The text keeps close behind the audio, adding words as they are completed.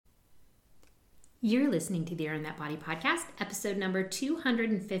You're listening to the Earn That Body podcast, episode number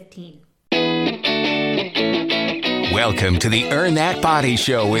 215. Welcome to the Earn That Body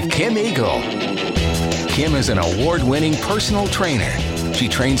Show with Kim Eagle. Kim is an award-winning personal trainer. She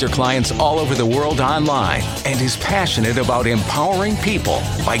trains her clients all over the world online and is passionate about empowering people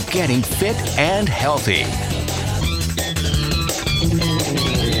by getting fit and healthy.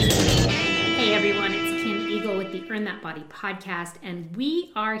 Hey everyone, it's Kim Eagle with the Earn That Body podcast, and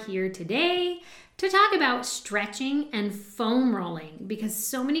we are here today to talk about stretching and foam rolling, because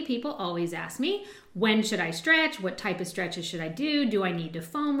so many people always ask me, when should I stretch? What type of stretches should I do? Do I need to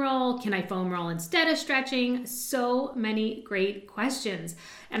foam roll? Can I foam roll instead of stretching? So many great questions.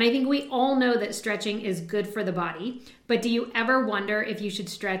 And I think we all know that stretching is good for the body, but do you ever wonder if you should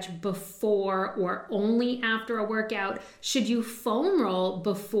stretch before or only after a workout? Should you foam roll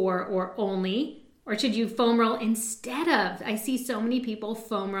before or only? Or should you foam roll instead of? I see so many people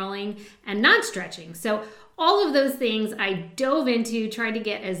foam rolling and not stretching. So all of those things I dove into, tried to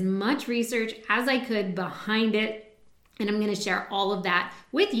get as much research as I could behind it. And I'm going to share all of that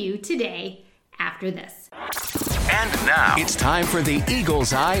with you today after this. And now it's time for the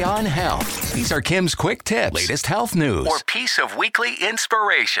Eagle's Eye on Health. These are Kim's quick tips, latest health news, or piece of weekly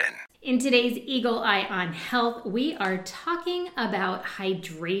inspiration. In today's Eagle Eye on Health, we are talking about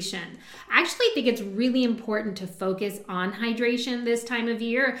hydration. I actually think it's really important to focus on hydration this time of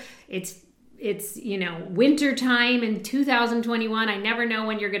year. It's winter time in 2021. I never know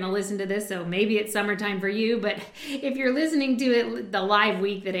when you're going to listen to this, so maybe it's summertime for you, but if you're listening to it the live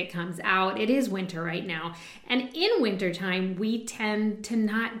week that it comes out, it is winter right now. And in wintertime, we tend to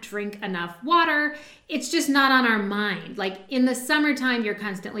not drink enough water. It's just not on our mind. Like in the summertime, you're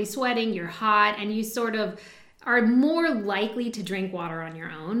constantly sweating, you're hot, and you sort of are more likely to drink water on your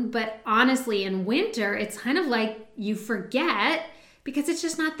own. But honestly, in winter, it's kind of like you forget because it's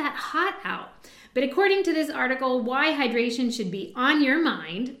just not that hot out. But according to this article, Why Hydration Should Be on Your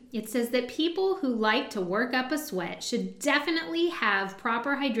Mind, it says that people who like to work up a sweat should definitely have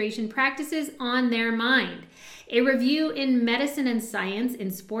proper hydration practices on their mind. A review in Medicine and Science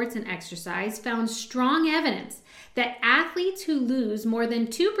in Sports and Exercise found strong evidence that athletes who lose more than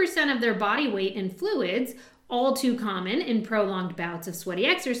 2% of their body weight in fluids, all too common in prolonged bouts of sweaty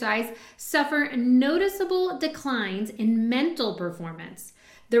exercise, suffer noticeable declines in mental performance.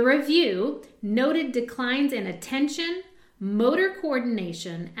 The review noted declines in attention, motor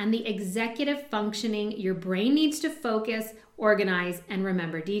coordination, and the executive functioning your brain needs to focus, organize, and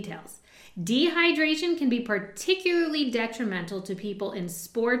remember details. Dehydration can be particularly detrimental to people in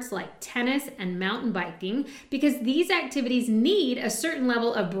sports like tennis and mountain biking because these activities need a certain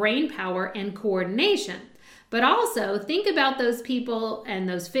level of brain power and coordination. But also think about those people and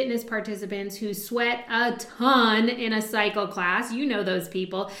those fitness participants who sweat a ton in a cycle class. You know those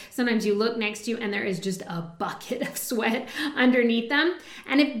people. Sometimes you look next to you and there is just a bucket of sweat underneath them.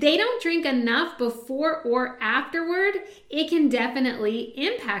 And if they don't drink enough before or afterward, it can definitely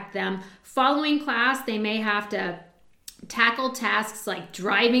impact them. Following class, they may have to tackle tasks like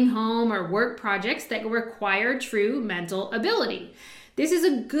driving home or work projects that require true mental ability. This is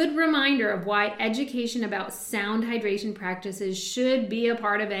a good reminder of why education about sound hydration practices should be a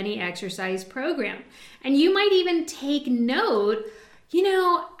part of any exercise program. And you might even take note,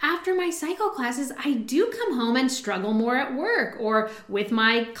 after my cycle classes, I do come home and struggle more at work or with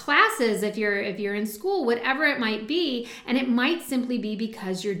my classes if you're in school, whatever it might be, and it might simply be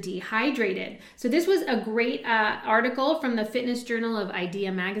because you're dehydrated. So this was a great article from the Fitness Journal of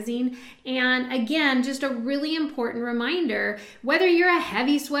Idea magazine, and again, just a really important reminder, whether you're a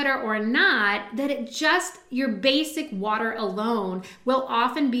heavy sweater or not, that your basic water alone will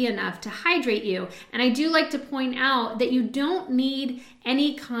often be enough to hydrate you. And I do like to point out that you don't need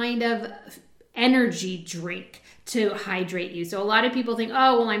any kind of energy drink to hydrate you. So a lot of people think,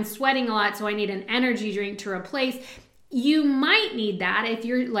 I'm sweating a lot, so I need an energy drink to replace. You might need that if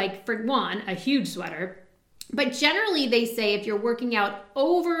you're like, for one, a huge sweater. But generally they say if you're working out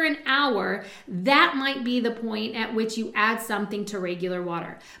over an hour, that might be the point at which you add something to regular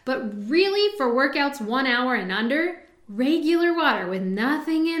water. But really for workouts 1 hour and under, regular water with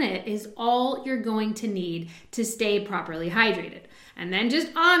nothing in it is all you're going to need to stay properly hydrated. And then just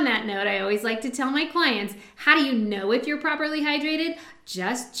on that note, I always like to tell my clients, how do you know if you're properly hydrated?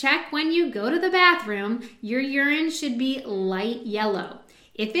 Just check when you go to the bathroom. Your urine should be light yellow.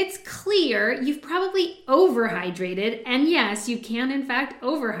 If it's clear, you've probably overhydrated, and yes, you can in fact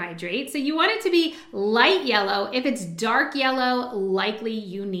overhydrate. So you want it to be light yellow. If it's dark yellow, likely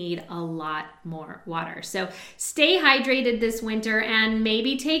you need a lot more water. So stay hydrated this winter, and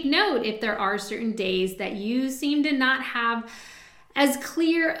maybe take note if there are certain days that you seem to not have as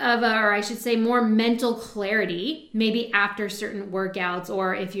clear of or I should say more mental clarity, maybe after certain workouts,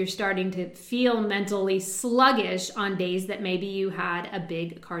 or if you're starting to feel mentally sluggish on days that maybe you had a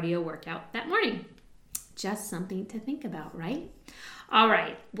big cardio workout that morning. Just something to think about, right? All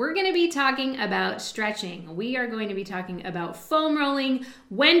right, we're going to be talking about stretching. We are going to be talking about foam rolling,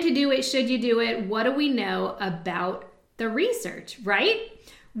 when to do it, should you do it, what do we know about the research, right?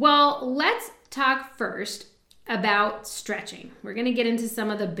 Well, let's talk first about stretching. We're going to get into some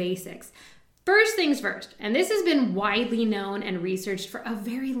of the basics. First things first, and this has been widely known and researched for a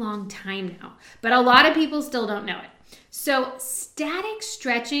very long time now, but a lot of people still don't know it. So static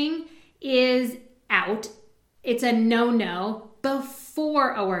stretching is out. It's a no-no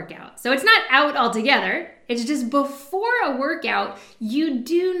before a workout. So it's not out altogether. It's just before a workout, you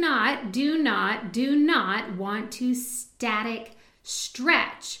do not want to static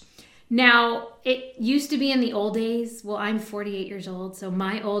stretch. Now, it used to be in the old days. Well, I'm 48 years old, so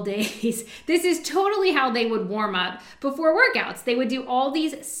my old days, this is totally how they would warm up before workouts. They would do all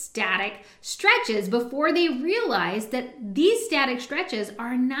these static stretches before they realized that these static stretches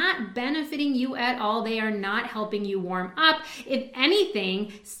are not benefiting you at all. They are not helping you warm up. If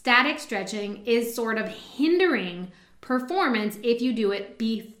anything, static stretching is sort of hindering performance if you do it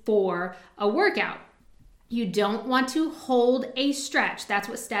before a workout. You don't want to hold a stretch. That's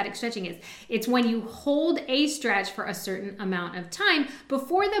what static stretching is. It's when you hold a stretch for a certain amount of time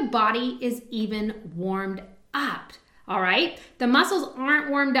before the body is even warmed up. All right? The muscles aren't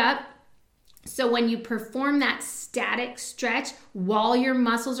warmed up. So when you perform that static stretch while your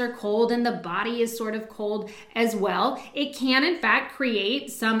muscles are cold and the body is sort of cold as well, it can in fact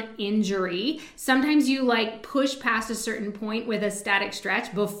create some injury. Sometimes you push past a certain point with a static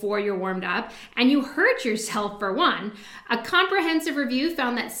stretch before you're warmed up and you hurt yourself for one. A comprehensive review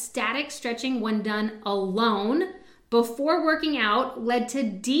found that static stretching when done alone before working out led to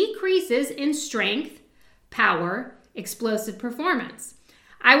decreases in strength, power, explosive performance.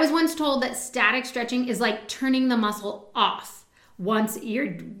 I was once told that static stretching is like turning the muscle off once you're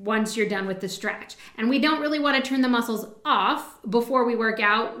done with the stretch. And we don't really want to turn the muscles off before we work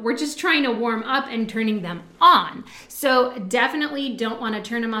out. We're just trying to warm up and turning them on. So definitely don't want to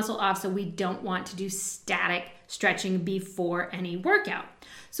turn a muscle off, so we don't want to do static stretching before any workout.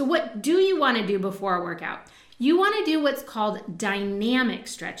 So what do you want to do before a workout? You want to do what's called dynamic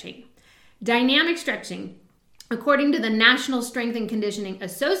stretching. Dynamic stretching, according to the National Strength and Conditioning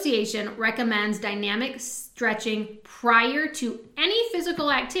Association, recommends dynamic stretching prior to any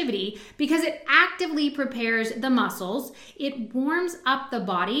physical activity because it actively prepares the muscles, it warms up the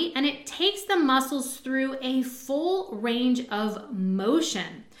body, and it takes the muscles through a full range of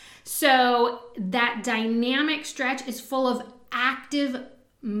motion. So that dynamic stretch is full of active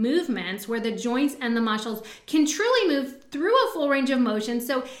movements where the joints and the muscles can truly move through a full range of motion.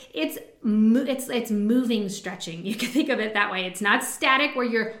 So it's moving stretching. You can think of it that way. It's not static where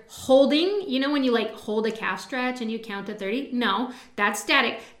you're holding, when you hold a calf stretch and you count to 30. No, that's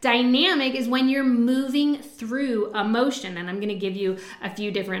static. Dynamic is when you're moving through a motion. And I'm going to give you a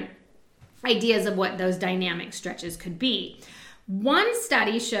few different ideas of what those dynamic stretches could be. One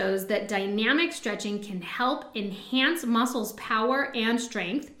study shows that dynamic stretching can help enhance muscles' power and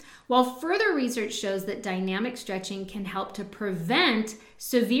strength, while further research shows that dynamic stretching can help to prevent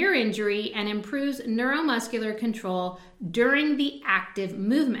severe injury and improves neuromuscular control during the active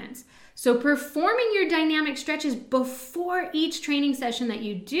movements. So performing your dynamic stretches before each training session that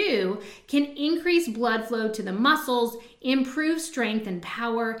you do can increase blood flow to the muscles, improve strength and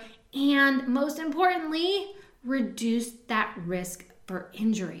power, and most importantly, reduce that risk for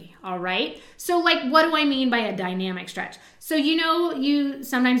injury, all right? So what do I mean by a dynamic stretch? So you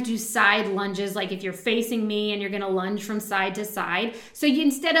sometimes do side lunges, like if you're facing me and you're gonna lunge from side to side. So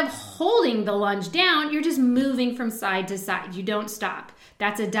instead of holding the lunge down, you're just moving from side to side. You don't stop.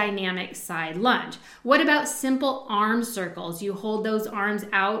 That's a dynamic side lunge. What about simple arm circles? You hold those arms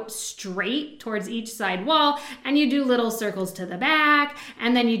out straight towards each side wall and you do little circles to the back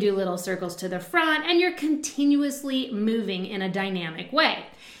and then you do little circles to the front and you're continuously moving in a dynamic way.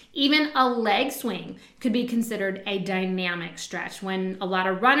 Even a leg swing could be considered a dynamic stretch. When a lot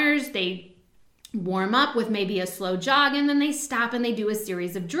of runners, they warm up with maybe a slow jog and then they stop and they do a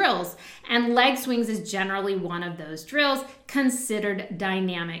series of drills. And leg swings is generally one of those drills considered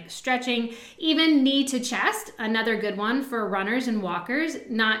dynamic stretching. Even knee to chest, another good one for runners and walkers,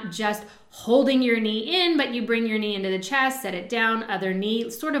 not just holding your knee in, but you bring your knee into the chest, set it down, other knee,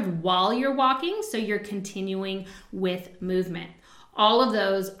 sort of while you're walking, so you're continuing with movement. All of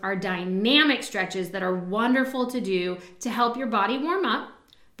those are dynamic stretches that are wonderful to do to help your body warm up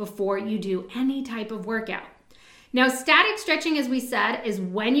before you do any type of workout. Now, static stretching, as we said, is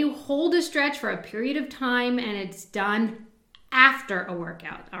when you hold a stretch for a period of time and it's done after a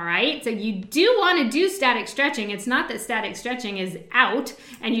workout, all right? So you do want to do static stretching. It's not that static stretching is out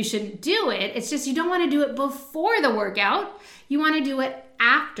and you shouldn't do it. It's just you don't want to do it before the workout. You want to do it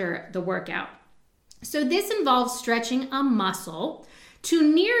after the workout. So this involves stretching a muscle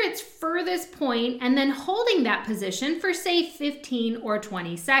to near its furthest point and then holding that position for, say, 15 or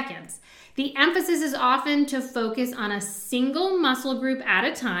 20 seconds. The emphasis is often to focus on a single muscle group at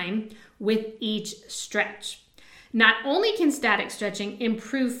a time with each stretch. Not only can static stretching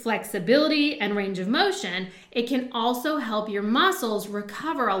improve flexibility and range of motion, it can also help your muscles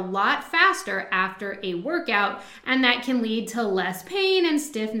recover a lot faster after a workout, and that can lead to less pain and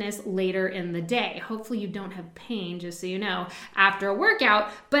stiffness later in the day. Hopefully you don't have pain, just so you know, after a workout,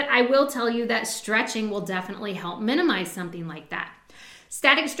 but I will tell you that stretching will definitely help minimize something like that.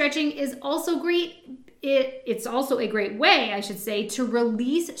 Static stretching is also great. It's also a great way, I should say, to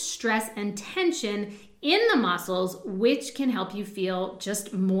release stress and tension in the muscles, which can help you feel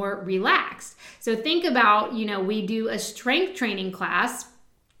just more relaxed. So think about, we do a strength training class.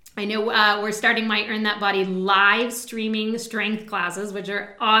 I know we're starting my Earn That Body live streaming strength classes, which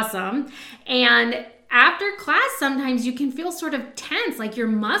are awesome. And after class, sometimes you can feel sort of tense, like your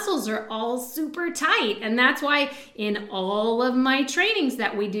muscles are all super tight. And that's why in all of my trainings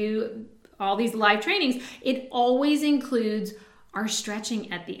that we do, all these live trainings, it always includes our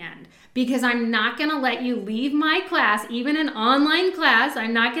stretching at the end. Because I'm not going to let you leave my class, even an online class,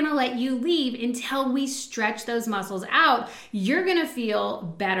 I'm not going to let you leave until we stretch those muscles out. You're going to feel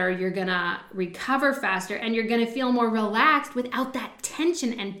better, you're going to recover faster, and you're going to feel more relaxed without that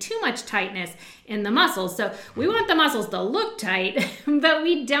tension and too much tightness in the muscles. So we want the muscles to look tight, but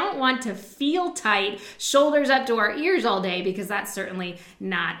we don't want to feel tight, shoulders up to our ears all day, because that's certainly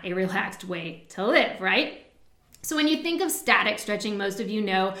not a relaxed way to live, right? So when you think of static stretching, most of you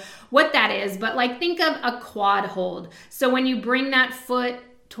know what that is, but think of a quad hold. So when you bring that foot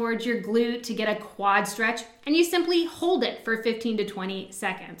towards your glute to get a quad stretch, and you simply hold it for 15 to 20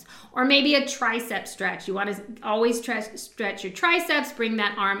 seconds. Or maybe a tricep stretch. You want to always stretch your triceps, bring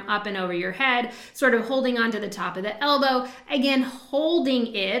that arm up and over your head, sort of holding onto the top of the elbow. Again,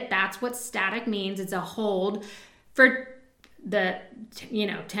 holding it, that's what static means. It's a hold for the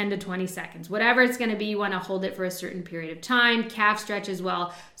 10 to 20 seconds, whatever it's going to be. You want to hold it for a certain period of time. Calf stretch as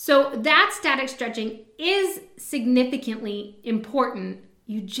well. So that static stretching is significantly important.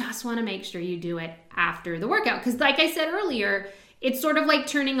 You just want to make sure you do it after the workout, because like I said earlier, it's sort of like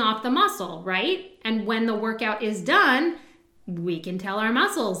turning off the muscle, right? And when the workout is done, we can tell our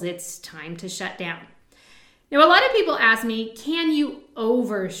muscles it's time to shut down. Now, a lot of people ask me, can you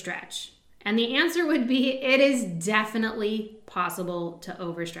overstretch? And the answer would be, it is definitely possible to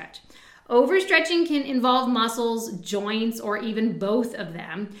overstretch. Overstretching can involve muscles, joints, or even both of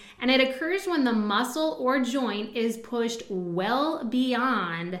them. And it occurs when the muscle or joint is pushed well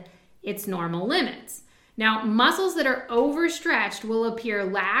beyond its normal limits. Now, muscles that are overstretched will appear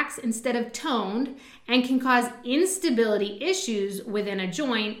lax instead of toned and can cause instability issues within a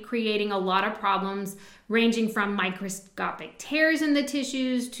joint, creating a lot of problems ranging from microscopic tears in the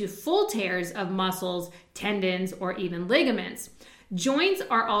tissues to full tears of muscles, tendons, or even ligaments. Joints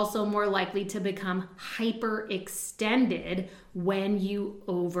are also more likely to become hyperextended when you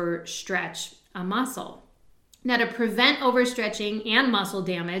overstretch a muscle. Now, to prevent overstretching and muscle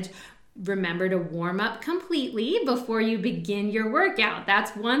damage, remember to warm up completely before you begin your workout.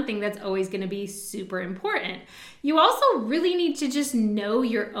 That's one thing that's always going to be super important. You also really need to just know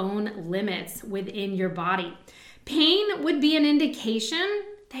your own limits within your body. Pain would be an indication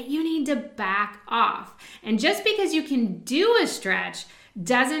that you need to back off. And just because you can do a stretch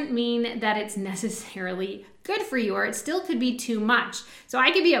doesn't mean that it's necessarily good for you, or it still could be too much. So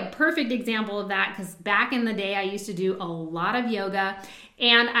I could be a perfect example of that, because back in the day I used to do a lot of yoga,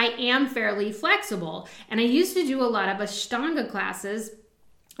 and I am fairly flexible. And I used to do a lot of Ashtanga classes,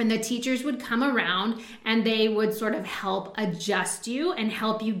 and the teachers would come around and they would sort of help adjust you and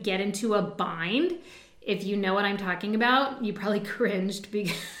help you get into a bind. If you know what I'm talking about, you probably cringed,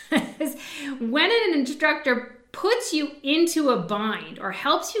 because when an instructor puts you into a bind or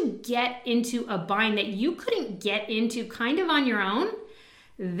helps you get into a bind that you couldn't get into kind of on your own,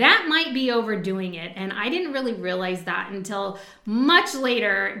 that might be overdoing it. And I didn't really realize that until much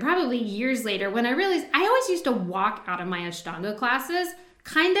later, probably years later, when I realized I always used to walk out of my Ashtanga classes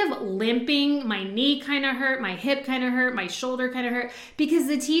kind of limping. My knee kind of hurt, my hip kind of hurt, my shoulder kind of hurt, because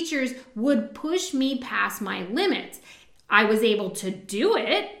the teachers would push me past my limits. I was able to do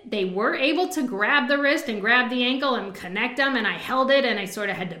it. They were able to grab the wrist and grab the ankle and connect them, and I held it and I sort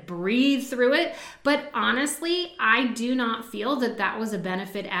of had to breathe through it. But honestly, I do not feel that that was a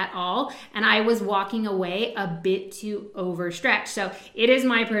benefit at all, and I was walking away a bit too overstretched. So it is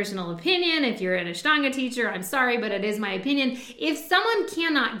my personal opinion. If you're an Ashtanga teacher, I'm sorry, but it is my opinion. If someone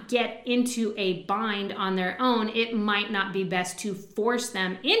cannot get into a bind on their own, it might not be best to force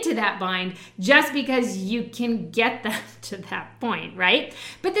them into that bind just because you can get them to that point, right?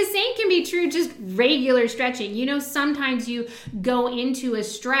 But the same can be true just regular stretching. You know, sometimes you go into a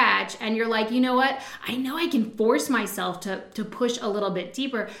stretch and you're like, you know what? I know I can force myself to push a little bit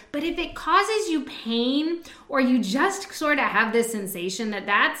deeper, but if it causes you pain or you just sort of have this sensation that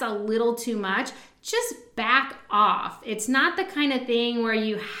that's a little too much, just back off. It's not the kind of thing where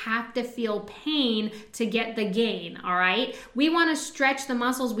you have to feel pain to get the gain, all right? We want to stretch the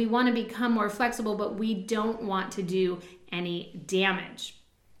muscles. We want to become more flexible, but we don't want to do any damage.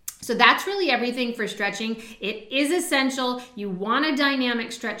 So that's really everything for stretching. It is essential. You want a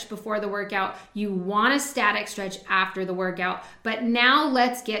dynamic stretch before the workout. You want a static stretch after the workout. But now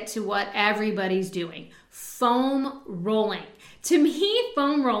let's get to what everybody's doing. Foam rolling. To me,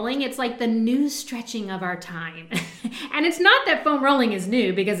 foam rolling, it's like the new stretching of our time. And it's not that foam rolling is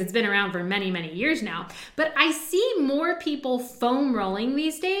new because it's been around for many, many years now. But I see more people foam rolling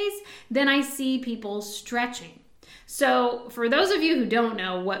these days than I see people stretching. So for those of you who don't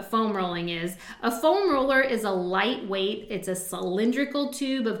know what foam rolling is, a foam roller is a lightweight, it's a cylindrical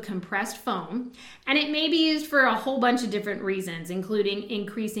tube of compressed foam, and it may be used for a whole bunch of different reasons, including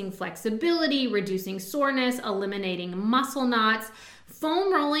increasing flexibility, reducing soreness, eliminating muscle knots.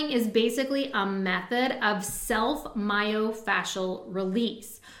 Foam rolling is basically a method of self-myofascial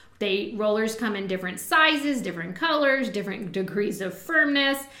release. Rollers come in different sizes, different colors, different degrees of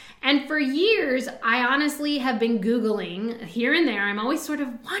firmness. And for years, I honestly have been Googling here and there. I'm always sort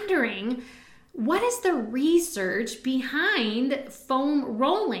of wondering, what is the research behind foam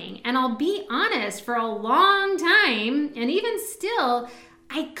rolling? And I'll be honest, for a long time, and even still,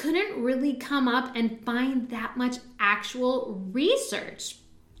 I couldn't really come up and find that much actual research.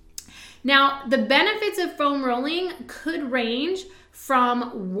 Now, the benefits of foam rolling could range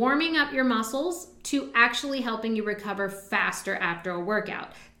from warming up your muscles to actually helping you recover faster after a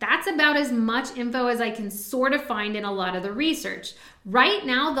workout. That's about as much info as I can sort of find in a lot of the research. Right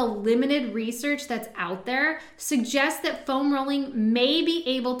now, the limited research that's out there suggests that foam rolling may be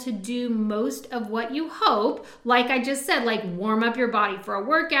able to do most of what you hope, like I just said, like warm up your body for a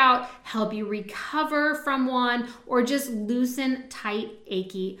workout, help you recover from one, or just loosen tight,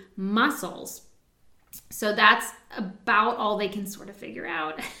 achy muscles. So that's about all they can sort of figure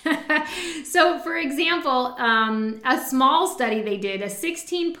out. So for example, a small study they did, a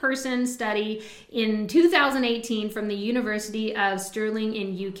 16-person study in 2018 from the University of Stirling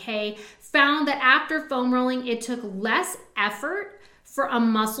in UK, found that after foam rolling, it took less effort for a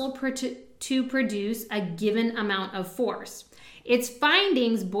muscle to produce a given amount of force. Its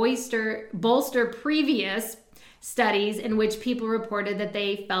findings bolster previous studies in which people reported that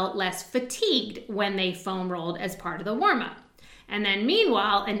they felt less fatigued when they foam rolled as part of the warm-up. And then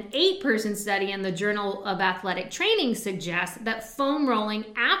meanwhile, an 8-person study in the Journal of Athletic Training suggests that foam rolling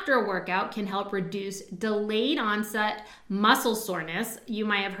after a workout can help reduce delayed onset muscle soreness. You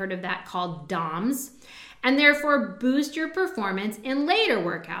might have heard of that, called DOMS, and therefore boost your performance in later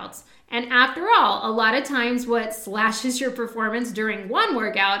workouts. And after all, a lot of times what slashes your performance during one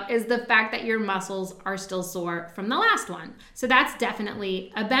workout is the fact that your muscles are still sore from the last one. So that's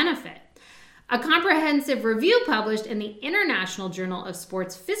definitely a benefit. A comprehensive review published in the International Journal of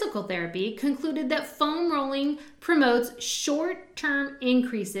Sports Physical Therapy concluded that foam rolling promotes short-term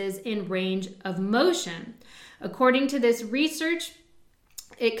increases in range of motion. According to this research,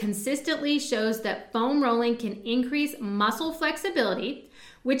 it consistently shows that foam rolling can increase muscle flexibility,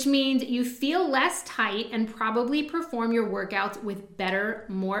 which means you feel less tight and probably perform your workouts with better,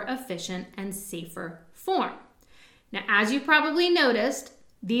 more efficient, and safer form. Now, as you probably noticed,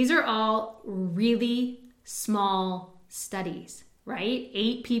 these are all really small studies, right?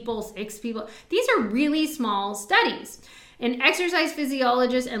 8 people, 6 people. These are really small studies. An exercise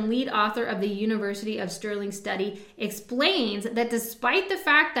physiologist and lead author of the University of Stirling study explains that despite the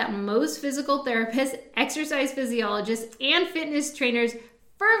fact that most physical therapists, exercise physiologists, and fitness trainers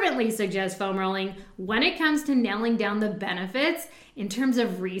fervently suggest foam rolling, when it comes to nailing down the benefits in terms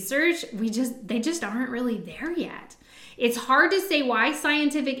of research, they just aren't really there yet. It's hard to say why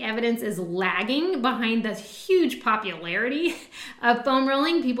scientific evidence is lagging behind the huge popularity of foam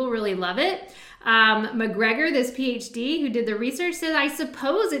rolling. People really love it. McGregor, this PhD who did the research, said, I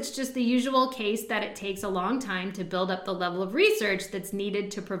suppose it's just the usual case that it takes a long time to build up the level of research that's needed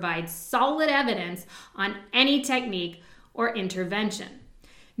to provide solid evidence on any technique or intervention.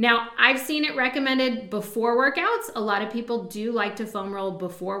 Now, I've seen it recommended before workouts. A lot of people do like to foam roll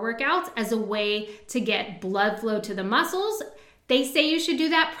before workouts as a way to get blood flow to the muscles. They say you should do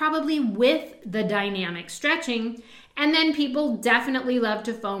that probably with the dynamic stretching. And then people definitely love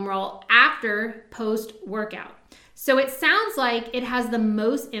to foam roll after post-workout. So it sounds like it has the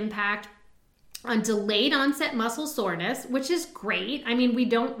most impact on delayed onset muscle soreness, which is great. I mean, we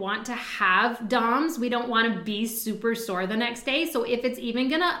don't want to have DOMS. We don't want to be super sore the next day. So if it's even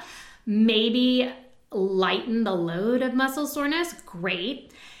going to maybe lighten the load of muscle soreness,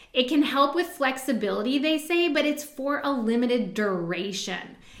 great. It can help with flexibility, they say, but it's for a limited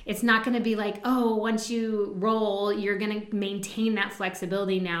duration. It's not going to be like, oh, once you roll, you're going to maintain that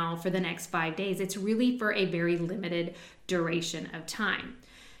flexibility now for the next 5 days. It's really for a very limited duration of time.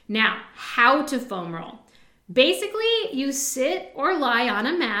 Now, how to foam roll. Basically, you sit or lie on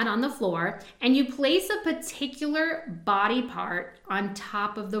a mat on the floor and you place a particular body part on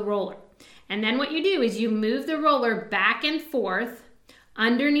top of the roller. And then what you do is you move the roller back and forth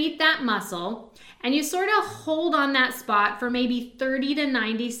underneath that muscle, and you sort of hold on that spot for maybe 30 to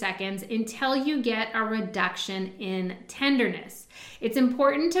 90 seconds until you get a reduction in tenderness. It's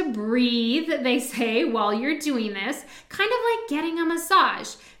important to breathe, they say, while you're doing this, kind of like getting a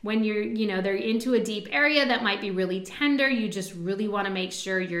massage. When they're into a deep area that might be really tender, you just really want to make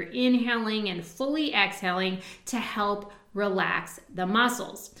sure you're inhaling and fully exhaling to help relax the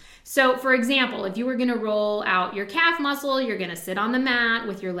muscles. So for example, if you were going to roll out your calf muscle, you're going to sit on the mat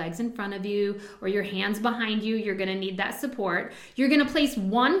with your legs in front of you or your hands behind you. You're going to need that support. You're going to place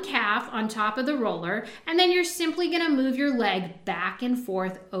one calf on top of the roller, and then you're simply going to move your leg back and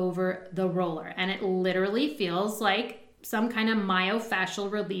forth over the roller. And it literally feels like some kind of myofascial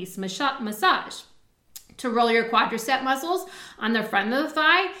release massage. To roll your quadricep muscles on the front of the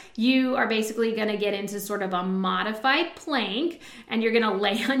thigh, you are basically going to get into sort of a modified plank, and you're going to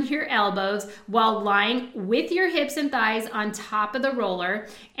lay on your elbows while lying with your hips and thighs on top of the roller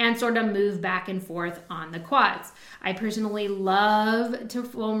and sort of move back and forth on the quads. I personally love to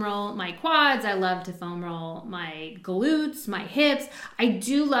foam roll my quads. I love to foam roll my glutes, my hips. I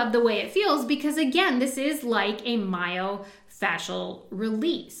do love the way it feels because, again, this is like a myofascial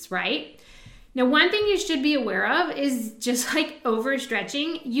release, right? Now, one thing you should be aware of is just like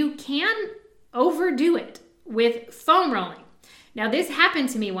overstretching, you can overdo it with foam rolling. Now, this happened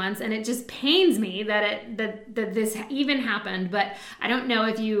to me once, and it just pains me that this even happened, but I don't know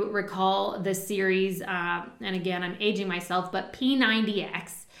if you recall the series, and again, I'm aging myself, but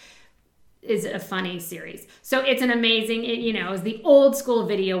P90X is a funny series. So it's an amazing, it was the old school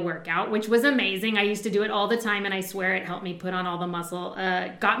video workout, which was amazing. I used to do it all the time, and I swear it helped me put on all the muscle,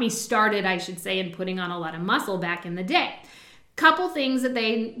 got me started, I should say, in putting on a lot of muscle back in the day. Couple things that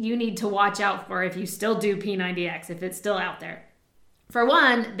you need to watch out for if you still do P90X, if it's still out there. For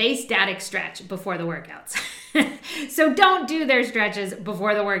one, they static stretch before the workouts. So don't do their stretches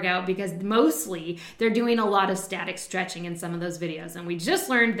before the workout because mostly they're doing a lot of static stretching in some of those videos. And we just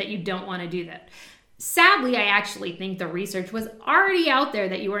learned that you don't want to do that. Sadly, I actually think the research was already out there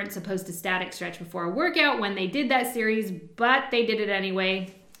that you weren't supposed to static stretch before a workout when they did that series, but they did it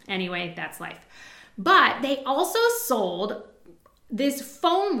anyway. Anyway, that's life. But they also sold this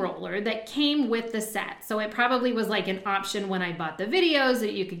foam roller that came with the set. So it probably was like an option when I bought the videos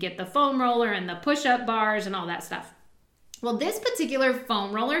that you could get the foam roller and the push-up bars and all that stuff. Well, this particular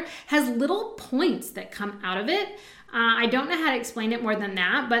foam roller has little points that come out of it. I don't know how to explain it more than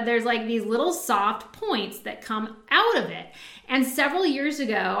that, but there's like these little soft points that come out of it. And several years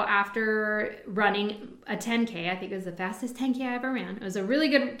ago, after running a 10K, I think it was the fastest 10K I ever ran. It was a really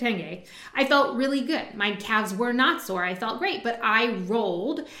good 10K. I felt really good. My calves were not sore. I felt great, but I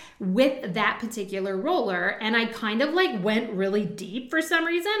rolled with that particular roller, and I kind of like went really deep for some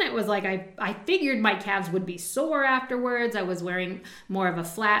reason. It was like I figured my calves would be sore afterwards. I was wearing more of a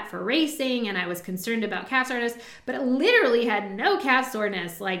flat for racing, and I was concerned about calf soreness, but it literally had no calf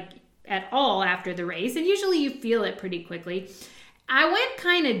soreness, like at all after the race, and usually you feel it pretty quickly. I went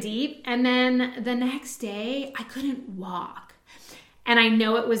kind of deep, and then the next day I couldn't walk, and I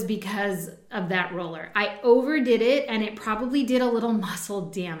know it was because of that roller. I overdid it, and it probably did a little muscle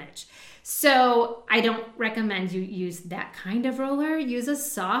damage. So I don't recommend you use that kind of roller. Use a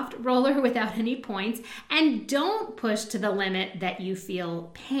soft roller without any points, and don't push to the limit that you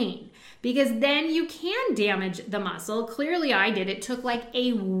feel pain, because then you can damage the muscle. Clearly I did. It took like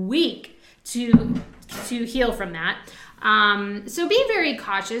a week to heal from that. So be very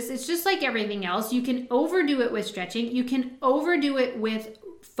cautious. It's just like everything else. You can overdo it with stretching. You can overdo it with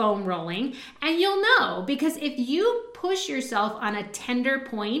foam rolling, and you'll know, because if you push yourself on a tender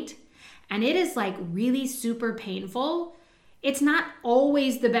point and it is like really super painful, it's not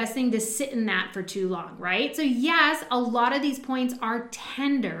always the best thing to sit in that for too long, right? So yes, a lot of these points are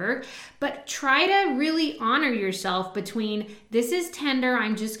tender, but try to really honor yourself between this is tender,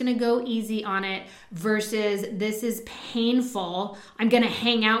 I'm just gonna go easy on it, versus this is painful, I'm gonna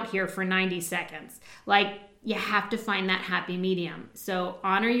hang out here for 90 seconds. Like, you have to find that happy medium. So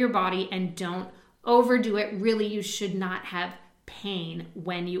honor your body and don't overdo it. Really, you should not have pain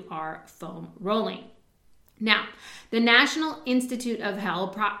when you are foam rolling. Now, the National Institute of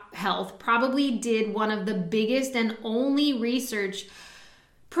Health probably did one of the biggest and only research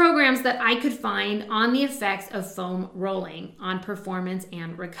programs that I could find on the effects of foam rolling on performance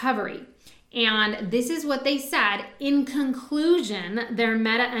and recovery. And this is what they said. In conclusion, their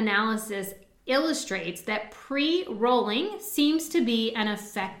meta-analysis illustrates that pre-rolling seems to be an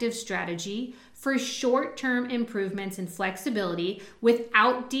effective strategy for short-term improvements in flexibility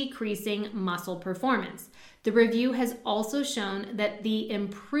without decreasing muscle performance. The review has also shown that the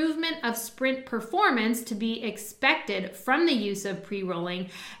improvement of sprint performance to be expected from the use of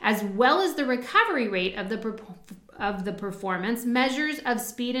pre-rolling, as well as the recovery rate of the performance measures of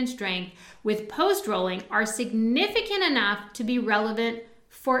speed and strength with post-rolling, are significant enough to be relevant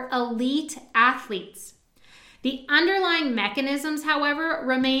for elite athletes. The underlying mechanisms, however,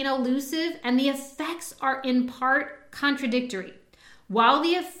 remain elusive, and the effects are in part contradictory. While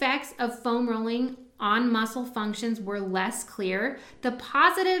the effects of foam rolling on muscle functions were less clear, the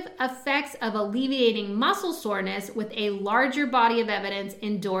positive effects of alleviating muscle soreness with a larger body of evidence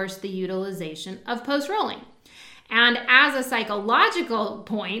endorse the utilization of post-rolling. And as a psychological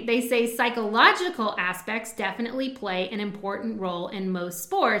point, they say psychological aspects definitely play an important role in most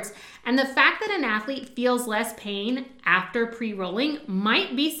sports. And the fact that an athlete feels less pain after pre-rolling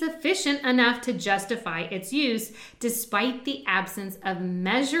might be sufficient enough to justify its use, despite the absence of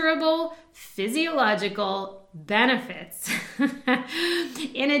measurable physiological benefits.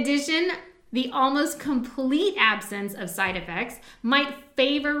 In addition, the almost complete absence of side effects might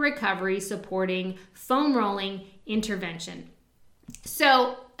favor recovery supporting foam rolling intervention.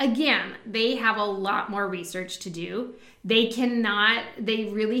 So again, they have a lot more research to do. They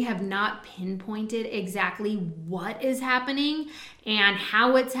really have not pinpointed exactly what is happening and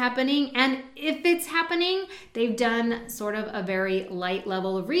how it's happening. And if it's happening, they've done sort of a very light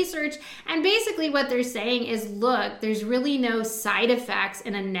level of research. And basically what they're saying is, look, there's really no side effects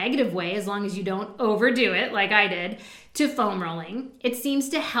in a negative way, as long as you don't overdo it like I did, to foam rolling. It seems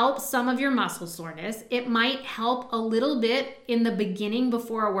to help some of your muscle soreness. It might help a little bit in the beginning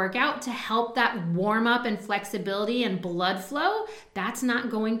before a workout to help that warm up and flexibility and blood flow. That's not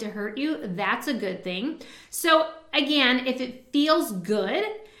going to hurt you. That's a good thing. So again, if it feels good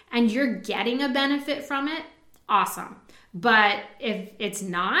and you're getting a benefit from it, awesome. But if it's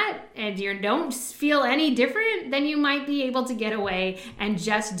not and you don't feel any different, then you might be able to get away and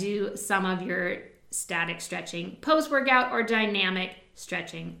just do some of your static stretching post-workout or dynamic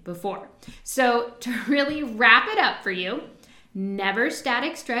stretching before. So to really wrap it up for you, never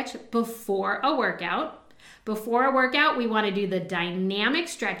static stretch before a workout. Before a workout, we want to do the dynamic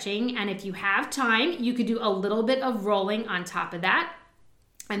stretching, and if you have time, you could do a little bit of rolling on top of that.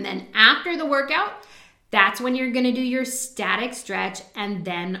 And then after the workout, that's when you're going to do your static stretch and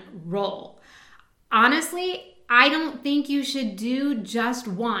then roll. Honestly, I don't think you should do just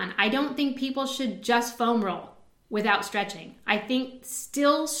one. I don't think people should just foam roll without stretching. I think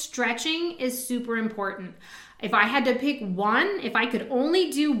still stretching is super important. If I had to pick one, if I could only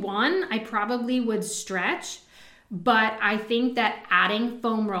do one, I probably would stretch. But I think that adding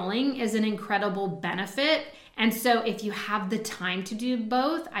foam rolling is an incredible benefit. And so if you have the time to do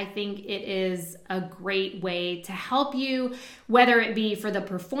both, I think it is a great way to help you, whether it be for the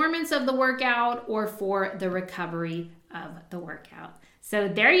performance of the workout or for the recovery of the workout. So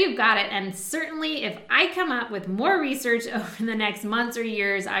there you've got it. And certainly if I come up with more research over the next months or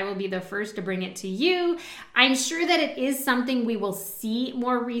years, I will be the first to bring it to you. I'm sure that it is something we will see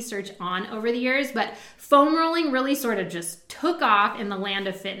more research on over the years, but foam rolling really sort of just took off in the land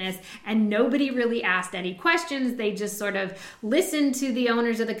of fitness and nobody really asked any questions. They just sort of listened to the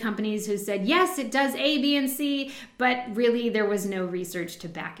owners of the companies who said, yes, it does A, B, and C, but really there was no research to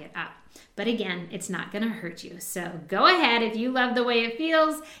back it up. But again, it's not going to hurt you. So go ahead. If you love the way it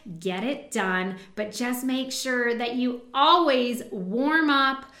feels, get it done. But just make sure that you always warm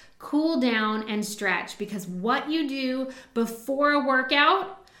up, cool down, and stretch. Because what you do before a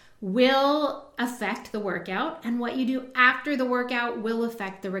workout will affect the workout, and what you do after the workout will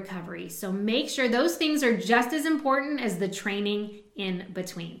affect the recovery. So make sure those things are just as important as the training in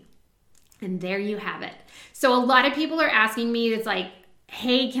between. And there you have it. So a lot of people are asking me, it's like,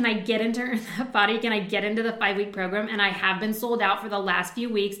 hey, can I get into Earn That Body? Can I get into the 5-week program? And I have been sold out for the last few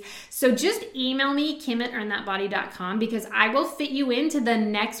weeks. So just email me, kim@earnthatbody.com, because I will fit you into the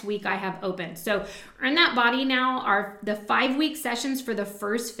next week I have open. So Earn That Body now, the 5-week sessions for the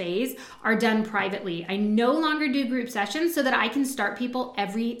first phase are done privately. I no longer do group sessions so that I can start people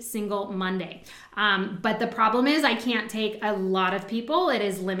every single Monday. But the problem is I can't take a lot of people. It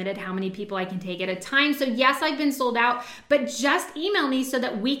is limited how many people I can take at a time. So yes, I've been sold out, but just email me so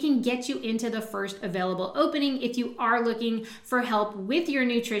that we can get you into the first available opening if you are looking for help with your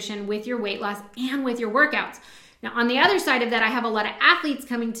nutrition, with your weight loss, and with your workouts. Now, on the other side of that, I have a lot of athletes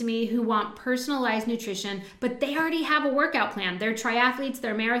coming to me who want personalized nutrition, but they already have a workout plan. They're triathletes,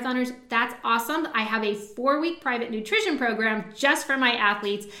 they're marathoners. That's awesome. I have a 4-week private nutrition program just for my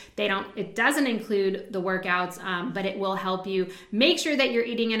athletes. It doesn't include the workouts, but it will help you make sure that you're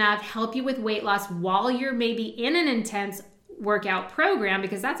eating enough, help you with weight loss while you're maybe in an intense workout program,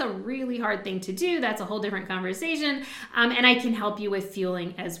 because that's a really hard thing to do. That's a whole different conversation. And I can help you with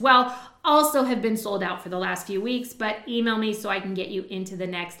fueling as well. Also have been sold out for the last few weeks, but email me so I can get you into the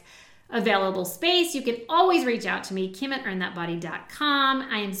next available space. You can always reach out to me, kim@earnthatbody.com.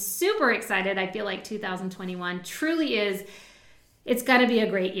 I am super excited. I feel like 2021 truly is, it's going to be a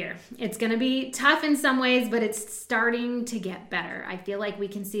great year. It's going to be tough in some ways, but it's starting to get better. I feel like we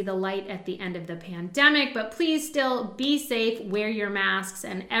can see the light at the end of the pandemic, but please still be safe, wear your masks,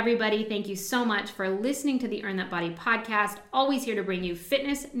 and everybody, thank you so much for listening to the Earn That Body podcast. Always here to bring you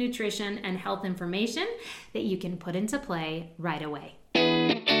fitness, nutrition, and health information that you can put into play right away.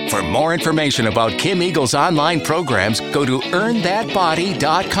 For more information about Kim Eagle's online programs, go to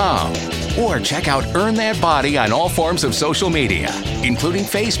earnthatbody.com or check out Earn That Body on all forms of social media, including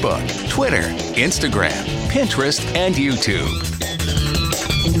Facebook, Twitter, Instagram, Pinterest, and YouTube.